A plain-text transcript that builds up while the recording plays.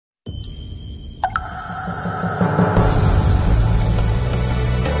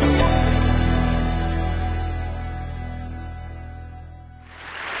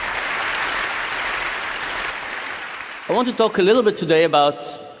I want to talk a little bit today about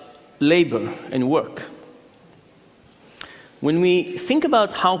labor and work. When we think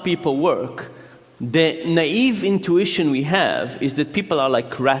about how people work, the naive intuition we have is that people are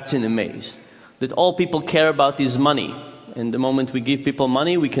like rats in a maze, that all people care about is money. And the moment we give people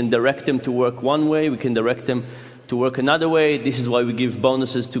money, we can direct them to work one way, we can direct them to work another way. This is why we give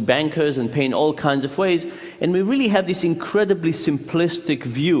bonuses to bankers and pay in all kinds of ways. And we really have this incredibly simplistic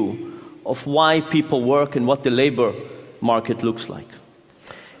view of why people work and what the labor market looks like.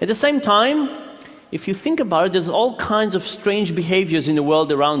 At the same time, if you think about it, there's all kinds of strange behaviors in the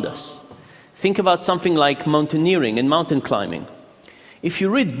world around us. Think about something like mountaineering and mountain climbing. If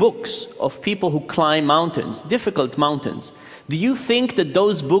you read books of people who climb mountains, difficult mountains, do you think that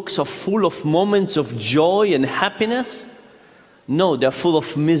those books are full of moments of joy and happiness? No, they're full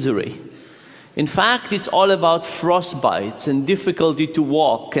of misery. In fact, it's all about frostbites and difficulty to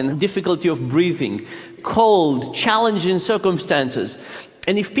walk and difficulty of breathing, cold, challenging circumstances.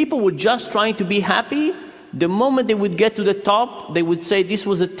 And if people were just trying to be happy, the moment they would get to the top, they would say, "This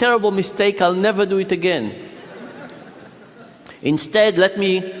was a terrible mistake, I'll never do it again. Instead, let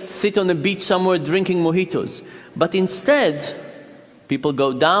me sit on a beach somewhere drinking mojitos." But instead, people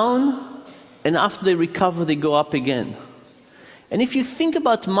go down, and after they recover, they go up again. And if you think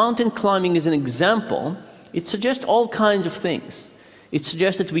about mountain climbing as an example, it suggests all kinds of things. It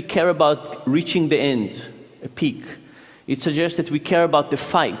suggests that we care about reaching the end, a peak. It suggests that we care about the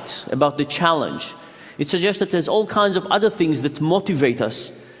fight, about the challenge. It suggests that there's all kinds of other things that motivate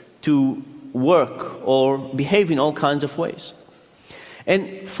us to work or behave in all kinds of ways.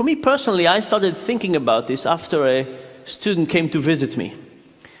 And for me personally, I started thinking about this after a student came to visit me.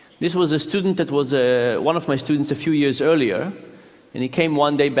 This was a student that was one of my students a few years earlier, and he came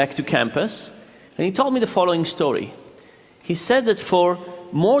one day back to campus, and he told me the following story. He said that for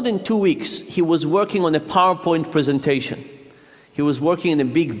more than 2 weeks, he was working on a PowerPoint presentation. He was working in a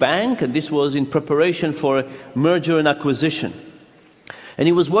big bank, and this was in preparation for a merger and acquisition. And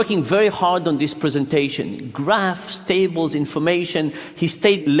he was working very hard on this presentation. Graphs, tables, information. He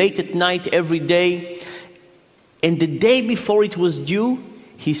stayed late at night every day. And the day before it was due,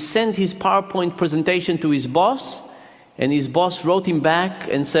 he sent his PowerPoint presentation to his boss, and his boss wrote him back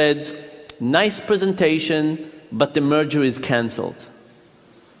and said, "Nice presentation, but the merger is canceled."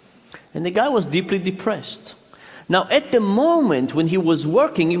 And the guy was deeply depressed. Now, at the moment when he was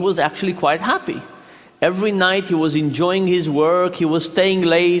working, he was actually quite happy. Every night he was enjoying his work, he was staying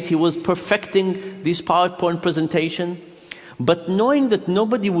late, he was perfecting this PowerPoint presentation. But knowing that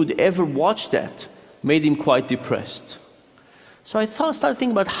nobody would ever watch that made him quite depressed. So I started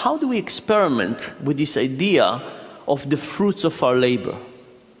thinking about how do we experiment with this idea of the fruits of our labor.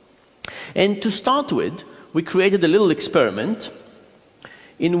 And to start with, we created a little experiment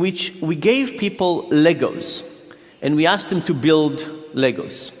in which we gave people Legos, and we asked them to build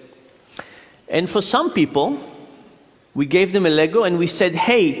Legos. And for some people, we gave them a Lego and we said,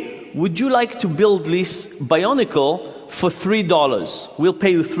 "Hey, would you like to build this Bionicle for $3? We'll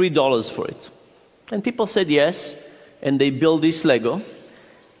pay you $3 for it." And people said yes, and they built this Lego.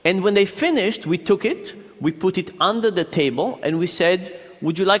 And when they finished, we took it, we put it under the table, and we said,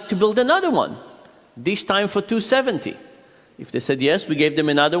 "Would you like to build another one? This time for $270. If they said yes, we gave them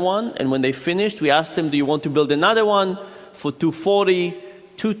another one, and when they finished, we asked them, "Do you want to build another one for $240,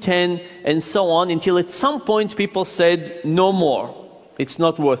 $210, and so on," until at some point people said, "No more. It's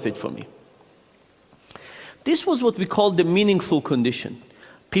not worth it for me." This was what we called the meaningful condition.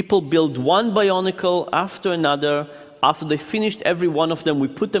 People build one Bionicle after another. After they finished every one of them, we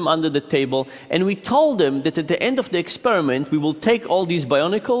put them under the table, and we told them that at the end of the experiment, we will take all these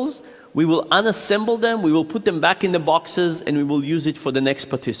Bionicles, we will unassemble them, we will put them back in the boxes, and we will use it for the next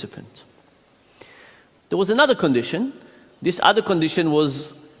participant. There was another condition. This other condition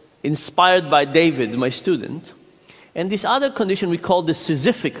was inspired by David, my student. And this other condition we call the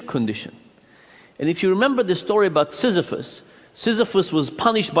Sisyphic condition. And if you remember the story about Sisyphus, Sisyphus was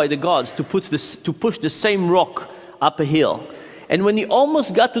punished by the gods to push the same rock up a hill. And when he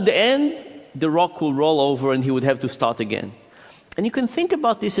almost got to the end, the rock will roll over and he would have to start again. And you can think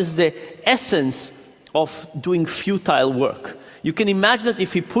about this as the essence of doing futile work. You can imagine that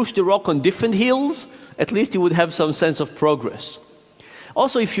if he pushed the rock on different hills, at least he would have some sense of progress.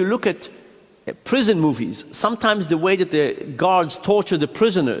 Also, if you look at prison movies, sometimes the way that the guards torture the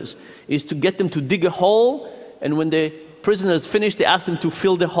prisoners is to get them to dig a hole, and when the prisoners finish, they ask them to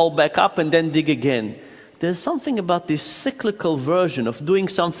fill the hole back up and then dig again. There's something about this cyclical version of doing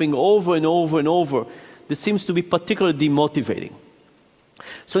something over and over and over that seems to be particularly demotivating.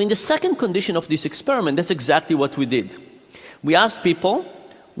 So in the second condition of this experiment, that's exactly what we did. We asked people,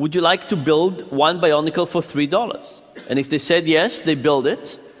 would you like to build one Bionicle for $3? And if they said yes, they build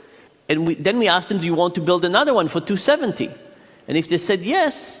it. And then we asked them, do you want to build another one for 270? And if they said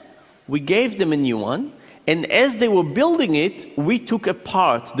yes, we gave them a new one. And as they were building it, we took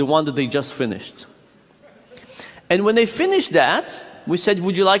apart the one that they just finished. And when they finished that, we said,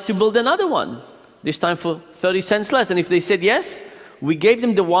 would you like to build another one? This time for 30 cents less. And if they said yes, we gave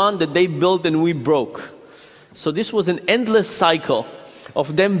them the one that they built and we broke. So this was an endless cycle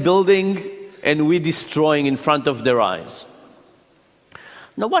of them building and we destroying in front of their eyes.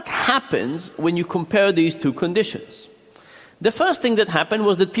 Now, what happens when you compare these two conditions? The first thing that happened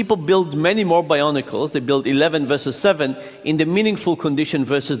was that people built many more Bionicles. They built 11 versus 7 in the meaningful condition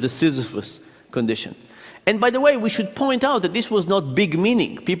versus the Sisyphus condition. And by the way, we should point out that this was not big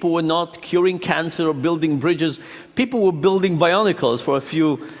meaning. People were not curing cancer or building bridges. People were building Bionicles for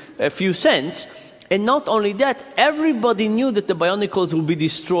a few cents. And not only that, everybody knew that the Bionicles will be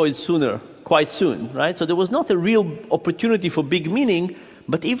destroyed quite soon, right? So there was not a real opportunity for big meaning,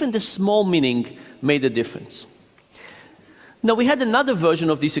 but even the small meaning made a difference. Now, we had another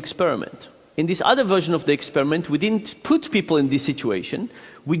version of this experiment. In this other version of the experiment, we didn't put people in this situation.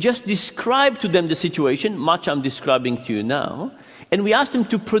 We just described to them the situation, much I'm describing to you now, and we asked them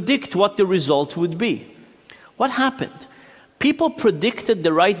to predict what the results would be. What happened? People predicted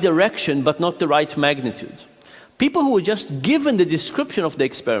the right direction, but not the right magnitude. People who were just given the description of the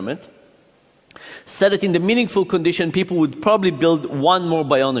experiment said that in the meaningful condition, people would probably build one more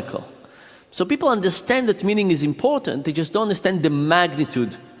Bionicle. So people understand that meaning is important, they just don't understand the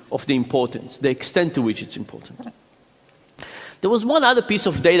magnitude of the importance, the extent to which it's important. There was one other piece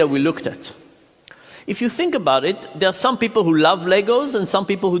of data we looked at. If you think about it, there are some people who love Legos and some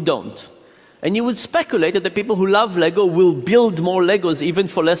people who don't. And you would speculate that the people who love Lego will build more Legos even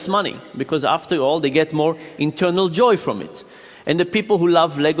for less money, because after all, they get more internal joy from it. And the people who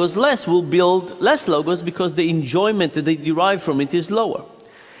love Legos less will build less Legos because the enjoyment that they derive from it is lower.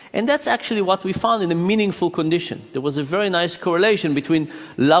 And that's actually what we found in a meaningful condition. There was a very nice correlation between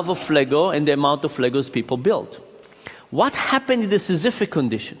love of Lego and the amount of Legos people built. What happened in the Sisyphic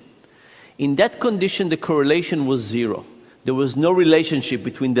condition? In that condition, the correlation was zero. There was no relationship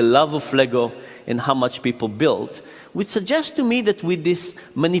between the love of Lego and how much people built, which suggests to me that with this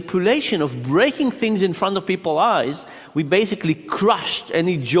manipulation of breaking things in front of people's eyes, we basically crushed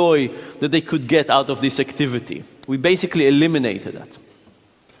any joy that they could get out of this activity. We basically eliminated that.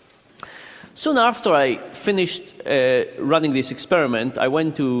 Soon after I finished running this experiment, I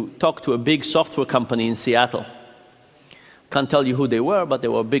went to talk to a big software company in Seattle. Can't tell you who they were, but they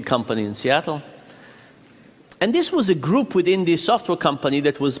were a big company in Seattle. And this was a group within this software company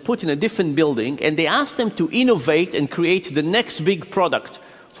that was put in a different building, and they asked them to innovate and create the next big product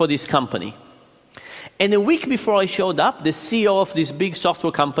for this company. And a week before I showed up, the CEO of this big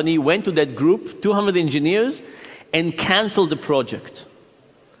software company went to that group, 200 engineers, and canceled the project.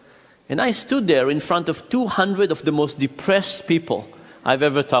 And I stood there in front of 200 of the most depressed people I've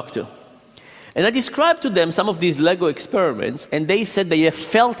ever talked to. And I described to them some of these Lego experiments, and they said they have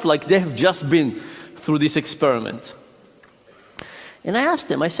felt like they have just been through this experiment. And I asked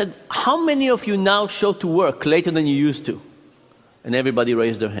them, I said, how many of you now show to work later than you used to? And everybody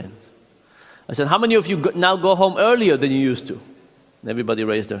raised their hand. I said, how many of you now go home earlier than you used to? And everybody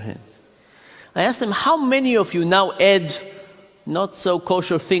raised their hand. I asked them, how many of you now add not so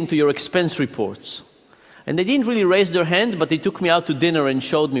kosher thing to your expense reports? And they didn't really raise their hand, but they took me out to dinner and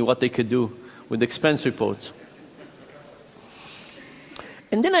showed me what they could do with expense reports.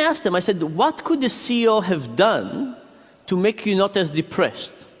 And then I asked them, I said, what could the CEO have done to make you not as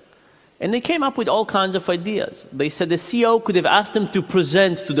depressed? And they came up with all kinds of ideas. They said the CEO could have asked them to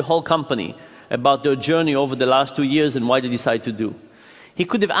present to the whole company about their journey over the last 2 years and why they decided to do. He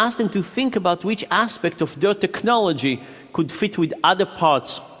could have asked them to think about which aspect of their technology could fit with other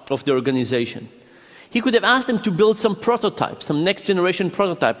parts of the organization. He could have asked them to build some prototype, some next generation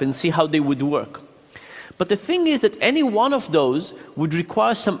prototype, and see how they would work. But the thing is that any one of those would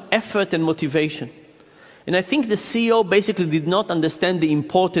require some effort and motivation. And I think the CEO basically did not understand the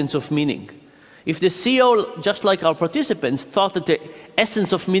importance of meaning. If the CEO, just like our participants, thought that the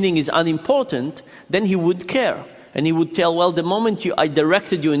essence of meaning is unimportant, then he would care. And he would tell, well, the moment I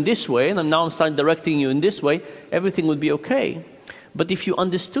directed you in this way, and now I'm starting directing you in this way, everything would be okay. But if you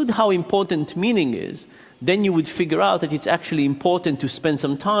understood how important meaning is, then you would figure out that it's actually important to spend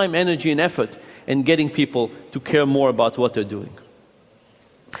some time, energy, and effort in getting people to care more about what they're doing.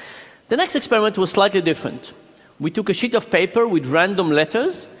 The next experiment was slightly different. We took a sheet of paper with random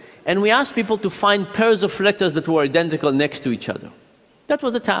letters, and we asked people to find pairs of letters that were identical next to each other. That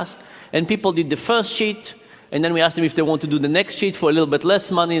was the task. And people did the first sheet, and then we asked them if they want to do the next sheet for a little bit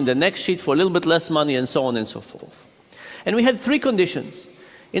less money, and the next sheet for a little bit less money, and so on and so forth. And we had three conditions.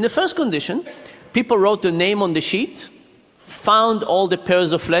 In the first condition, people wrote their name on the sheet, found all the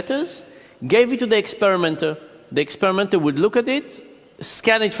pairs of letters, gave it to the experimenter. The experimenter would look at it,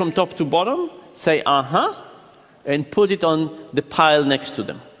 scan it from top to bottom, say, uh-huh, and put it on the pile next to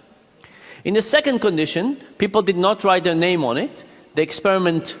them. In the second condition, people did not write their name on it. The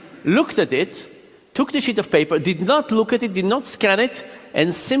experiment looked at it, took the sheet of paper, did not look at it, did not scan it,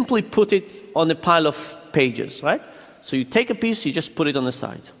 and simply put it on a pile of pages, right? So you take a piece, you just put it on the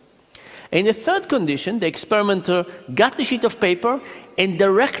side. In the third condition, the experimenter got the sheet of paper and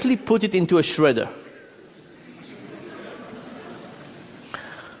directly put it into a shredder.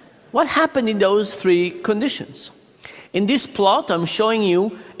 What happened in those three conditions? In this plot, I'm showing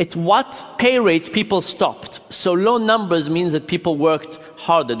you at what pay rates people stopped. So low numbers means that people worked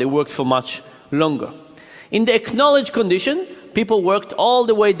harder, they worked for much longer. In the acknowledged condition, people worked all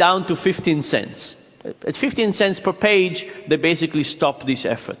the way down to 15 cents. At 15 cents per page, they basically stopped this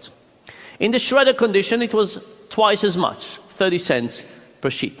effort. In the shredder condition, it was twice as much, 30 cents per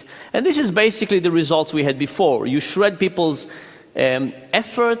sheet. And this is basically the results we had before. You shred people's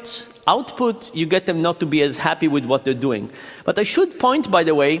effort, output, you get them not to be as happy with what they're doing. But I should point, by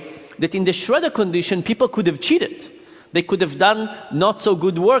the way, that in the shredder condition, people could have cheated. They could have done not so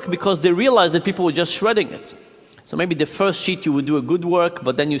good work because they realized that people were just shredding it. So maybe the first sheet you would do a good work,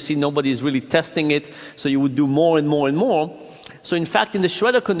 but then you see nobody is really testing it, so you would do more and more and more. So in fact, in the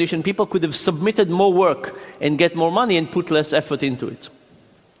shredder condition, people could have submitted more work and get more money and put less effort into it.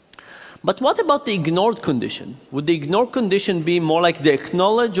 But what about the ignored condition? Would the ignored condition be more like the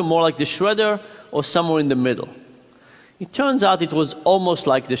acknowledge or more like the shredder or somewhere in the middle? It turns out it was almost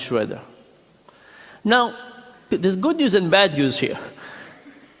like the shredder. Now, there's good news and bad news here.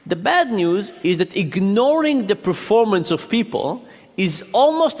 The bad news is that ignoring the performance of people is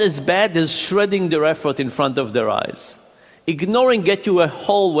almost as bad as shredding their effort in front of their eyes. Ignoring gets you a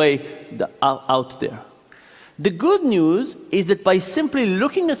whole way out there. The good news is that by simply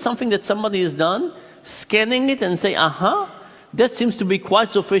looking at something that somebody has done, scanning it and say, uh-huh, that seems to be quite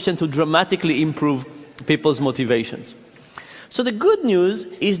sufficient to dramatically improve people's motivations. So the good news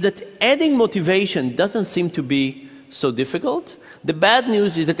is that adding motivation doesn't seem to be so difficult. The bad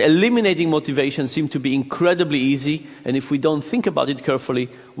news is that eliminating motivation seems to be incredibly easy, and if we don't think about it carefully,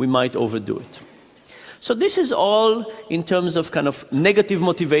 we might overdo it. So this is all in terms of kind of negative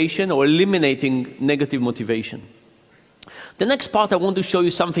motivation or eliminating negative motivation. The next part, I want to show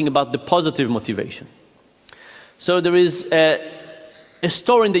you something about the positive motivation. So there is a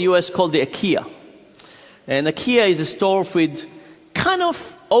store in the US called the IKEA. And IKEA is a store with kind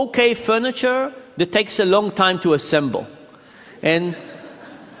of okay furniture that takes a long time to assemble. And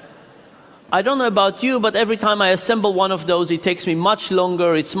I don't know about you, but every time I assemble one of those, it takes me much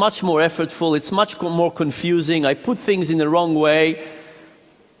longer, it's much more effortful, it's much more confusing, I put things in the wrong way.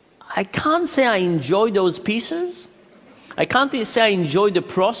 I can't say I enjoy those pieces, I can't say I enjoy the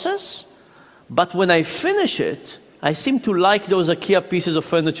process, but when I finish it, I seem to like those IKEA pieces of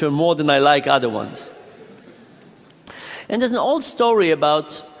furniture more than I like other ones. And there's an old story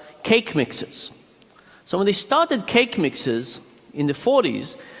about cake mixers. So when they started cake mixers in the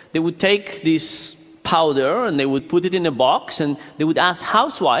 40s, they would take this powder and they would put it in a box and they would ask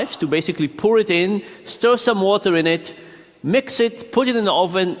housewives to basically pour it in, stir some water in it, mix it, put it in the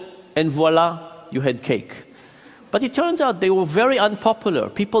oven, and voila, you had cake. But it turns out they were very unpopular.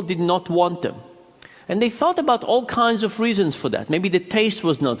 People did not want them. And they thought about all kinds of reasons for that. Maybe the taste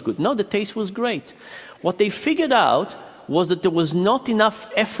was not good. No, the taste was great. What they figured out was that there was not enough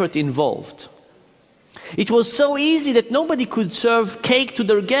effort involved. It was so easy that nobody could serve cake to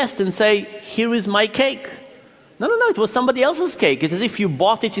their guest and say, here is my cake. No, it was somebody else's cake. It's as if you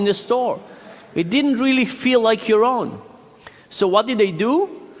bought it in the store. It didn't really feel like your own. So what did they do?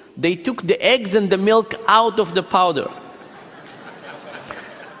 They took the eggs and the milk out of the powder.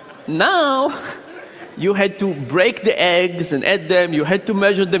 Now, you had to break the eggs and add them. You had to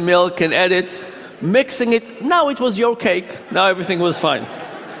measure the milk and add it, mixing it. Now it was your cake. Now everything was fine.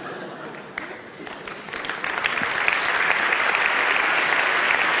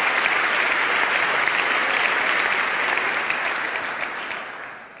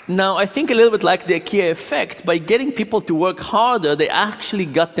 Now, I think a little bit like the IKEA effect, by getting people to work harder, they actually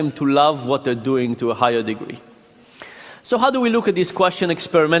got them to love what they're doing to a higher degree. So how do we look at this question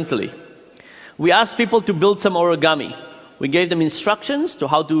experimentally? We asked people to build some origami. We gave them instructions to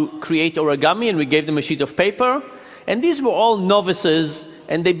how to create origami, and we gave them a sheet of paper. And these were all novices,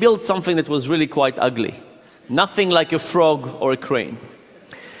 and they built something that was really quite ugly. Nothing like a frog or a crane.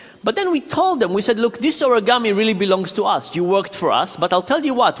 But then we told them, we said, look, this origami really belongs to us. You worked for us, but I'll tell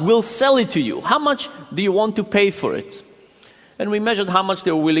you what, we'll sell it to you. How much do you want to pay for it? and we measured how much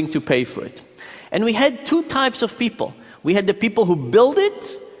they were willing to pay for it. And we had two types of people. We had the people who built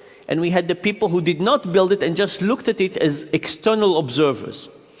it, and we had the people who did not build it and just looked at it as external observers.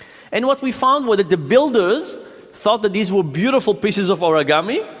 And what we found was that the builders thought that these were beautiful pieces of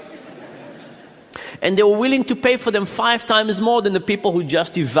origami, and they were willing to pay for them 5 times more than the people who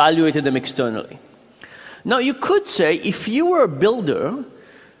just evaluated them externally. Now you could say, if you were a builder,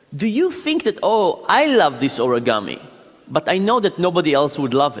 do you think that, oh, I love this origami, but I know that nobody else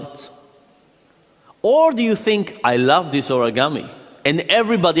would love it? Or do you think, I love this origami, and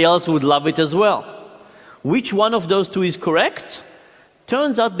everybody else would love it as well? Which one of those two is correct?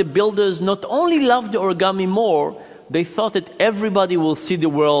 Turns out the builders not only loved the origami more, they thought that everybody will see the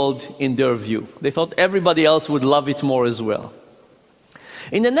world in their view. They thought everybody else would love it more as well.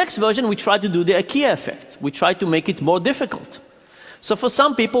 In the next version, we tried to do the IKEA effect. We tried to make it more difficult. So for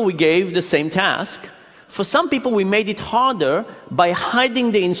some people, we gave the same task. For some people, we made it harder by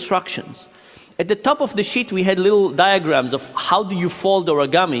hiding the instructions. At the top of the sheet, we had little diagrams of how do you fold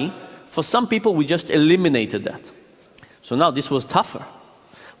origami. For some people, we just eliminated that. So now this was tougher.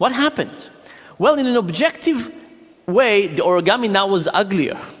 What happened? Well, in an objective way, the origami now was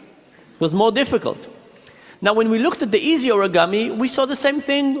uglier. It was more difficult. Now, when we looked at the easy origami, we saw the same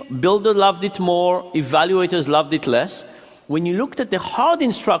thing. Builder loved it more, evaluators loved it less. When you looked at the hard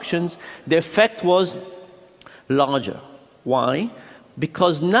instructions, the effect was larger. Why?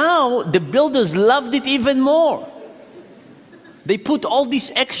 Because now the builders loved it even more. They put all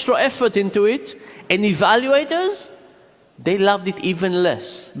this extra effort into it, and evaluators, they loved it even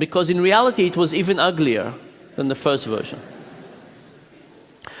less, because in reality it was even uglier than the first version.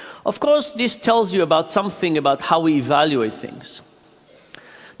 Of course, this tells you about something about how we evaluate things.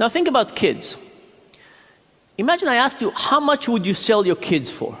 Now think about kids. Imagine I asked you, how much would you sell your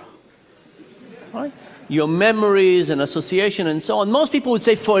kids for? Right? Your memories and association and so on. Most people would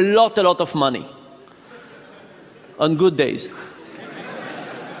say for a lot of money. On good days.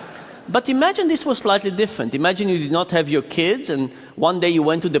 But imagine this was slightly different. Imagine you did not have your kids, and one day you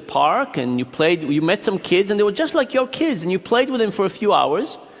went to the park and you met some kids, and they were just like your kids, and you played with them for a few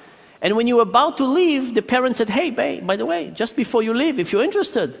hours. And when you were about to leave, the parents said, hey, babe, by the way, just before you leave, if you're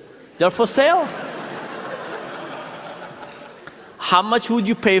interested, they're for sale. How much would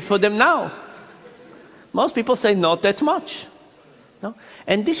you pay for them now? Most people say not that much. No?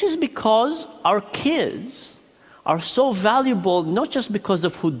 And this is because our kids are so valuable, not just because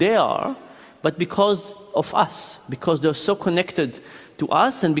of who they are, but because of us, because they're so connected to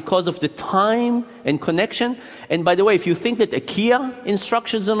us, and because of the time and connection. And by the way, if you think that IKEA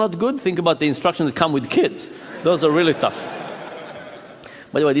instructions are not good, think about the instructions that come with kids. Those are really tough.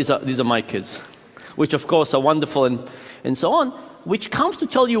 By the way, these are my kids, which of course are wonderful and so on, which comes to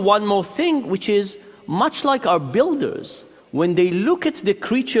tell you one more thing, which is, much like our builders, when they look at the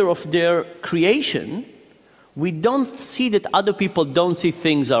creature of their creation, we don't see that other people don't see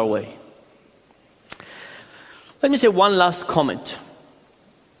things our way. Let me say one last comment.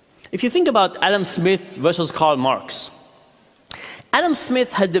 If you think about Adam Smith versus Karl Marx, Adam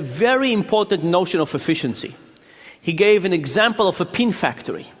Smith had a very important notion of efficiency. He gave an example of a pin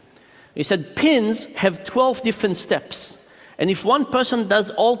factory. He said pins have 12 different steps. And if one person does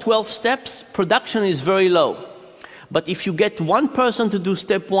all 12 steps, production is very low. But if you get one person to do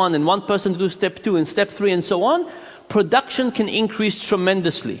step 1 and one person to do step 2 and step 3 and so on, production can increase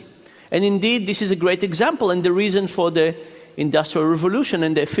tremendously. And indeed, this is a great example and the reason for the Industrial Revolution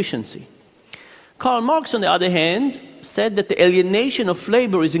and the efficiency. Karl Marx, on the other hand, said that the alienation of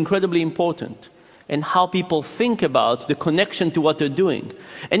labor is incredibly important, and how people think about the connection to what they're doing.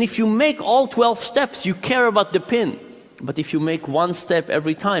 And if you make all 12 steps, you care about the pin. But if you make one step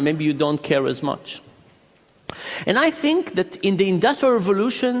every time, maybe you don't care as much. And I think that in the Industrial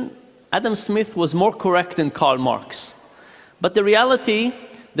Revolution, Adam Smith was more correct than Karl Marx. But the reality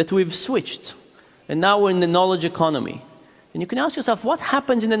that we've switched, and now we're in the knowledge economy. And you can ask yourself, what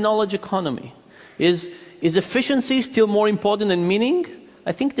happens in the knowledge economy? Is efficiency still more important than meaning?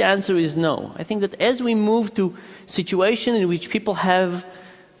 I think the answer is no. I think that as we move to situations in which people have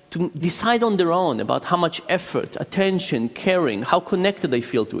to decide on their own about how much effort, attention, caring, how connected they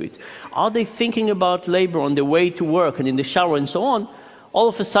feel to it. Are they thinking about labor on their way to work and in the shower and so on? All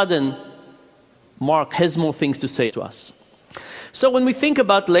of a sudden, Marx has more things to say to us. So when we think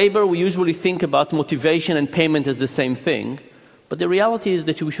about labor, we usually think about motivation and payment as the same thing. But the reality is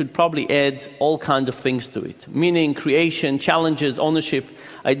that we should probably add all kinds of things to it. Meaning, creation, challenges, ownership,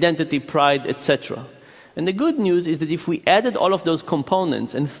 identity, pride, etc. And the good news is that if we added all of those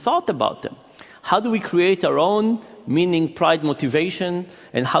components and thought about them, how do we create our own meaning, pride, motivation,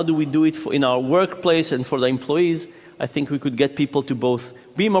 and how do we do it in our workplace and for the employees, I think we could get people to both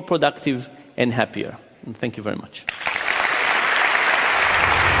be more productive and happier. And thank you very much.